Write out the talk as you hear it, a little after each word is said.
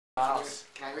Mouse.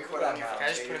 Can I record on your phone? Can I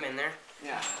just put him in there?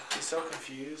 Yeah. He's so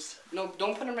confused. No,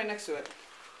 don't put him right next to it.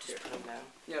 Just put him down.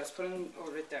 Yeah, just put him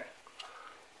over right there.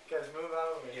 Guys, move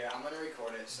out of Here, I'm gonna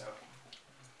record it, so.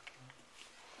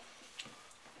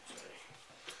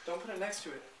 Don't put it next to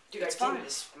it. Dude, It's I think fine.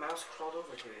 this mouse crawled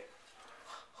over to it.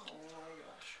 Oh my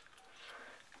gosh.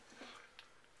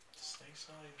 The snake's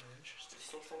not even interested.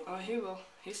 Oh, he will.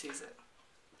 He sees it.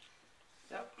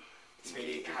 Yep.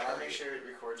 Sweetie, how do I make sure it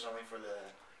records only for the...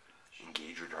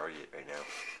 Engage your target right now.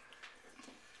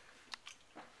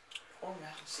 Poor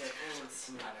mouse. Yeah, everyone's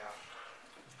I know.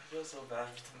 I feel so bad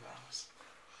for the mouse.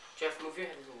 Jeff, move your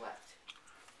head to the left.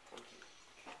 Thank you.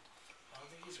 I don't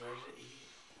think he's ready to eat.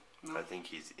 No. I think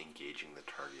he's engaging the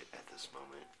target at this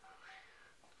moment.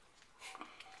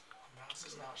 Mouse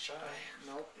is not shy.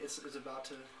 Nope. It's about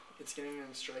to. It's getting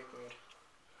in strike mode.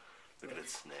 Look at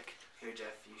its neck. Here,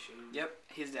 Jeff, you should... Yep.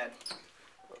 He's dead.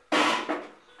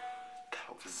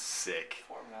 That was sick.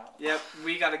 Poor mouse. Yep.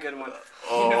 We got a good one.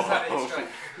 Oh. He knows how to strike.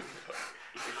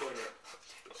 Record it.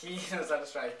 He knows how to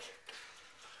strike.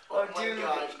 Oh, my dude.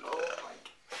 gosh. Oh,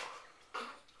 my...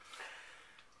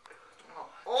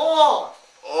 Oh!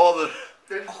 Oh, the.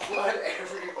 There's blood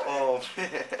everywhere. Oh, man.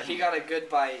 He got a good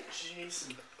bite.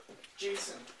 Jason.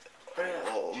 Jason.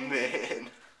 Oh, man.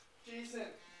 Jason.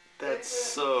 That's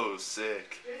so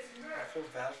sick. I feel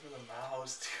bad for the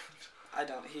mouse, dude. I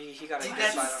don't. He got a Dude, good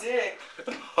bite that's on. sick.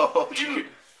 Oh, dude.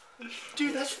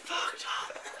 Dude, that's fucked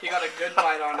up. He got a good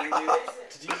bite on him, dude.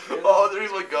 Did you hear Oh, there's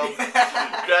my gum.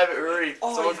 Grab it, hurry.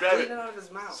 Oh, Someone he's grab bleeding it. out of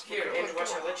his mouth. Here, Andrew,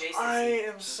 watch out. Let Jason I see.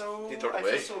 am so... You throw it I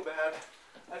away? feel so bad.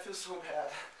 I feel so bad.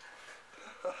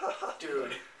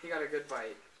 Dude, he got a good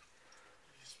bite.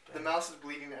 The mouse is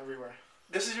bleeding everywhere.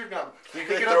 This is your gum. Can you,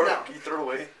 Pick it throw up now. Can you throw it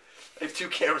away? I have 2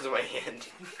 cameras in my hand.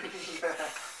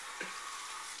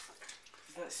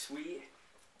 Isn't that sweet?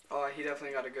 Oh, he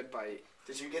definitely got a good bite.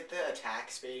 Did you get the attack,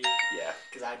 Spady? Yeah.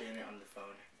 Because I didn't on the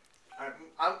phone.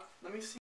 Alright, let me see.